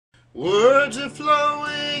Words are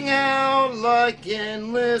flowing out like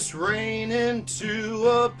endless rain into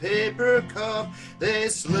a paper cup. They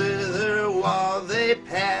slither while they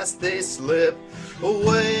pass, they slip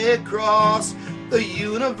away across the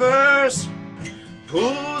universe.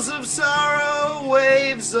 Pools of sorrow,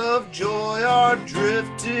 waves of joy are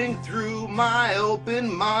drifting through my open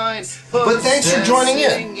mind. But thanks for joining in.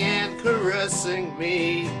 Possessing and caressing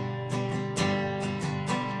me.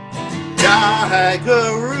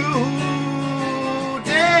 Tigeroo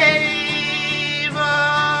Dave,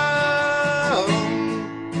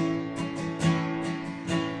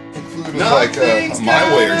 included like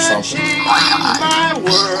My Way or something. My world.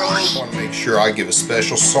 I want to make sure I give a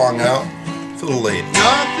special song out for the lady.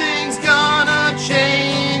 Nothing's gonna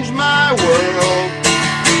change my world.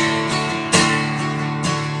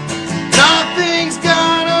 Nothing's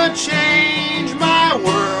gonna change my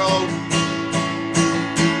world.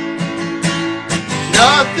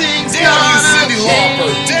 Nothing's gonna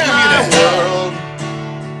change my world.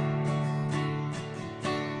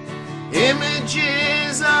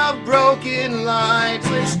 Images of broken light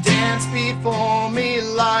which dance before me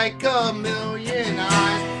like a million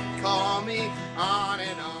eyes. Call me on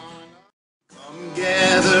and on. Come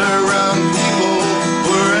gather around people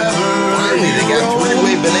wherever. Finally, they got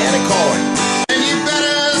three-way banana calling. And you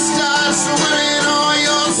better start swimming or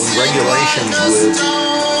you'll sink regulations like a with stone.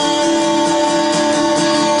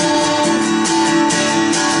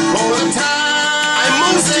 For the time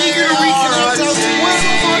I'm most eager to reconnect on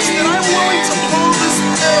Twitter much that I'm willing to blow this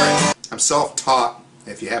parrot. I'm self-taught,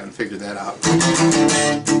 if you haven't figured that out.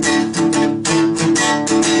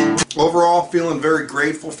 Overall, feeling very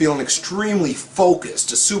grateful, feeling extremely focused,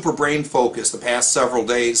 super brain focused the past several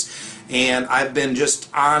days, and I've been just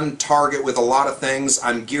on target with a lot of things.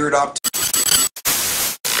 I'm geared up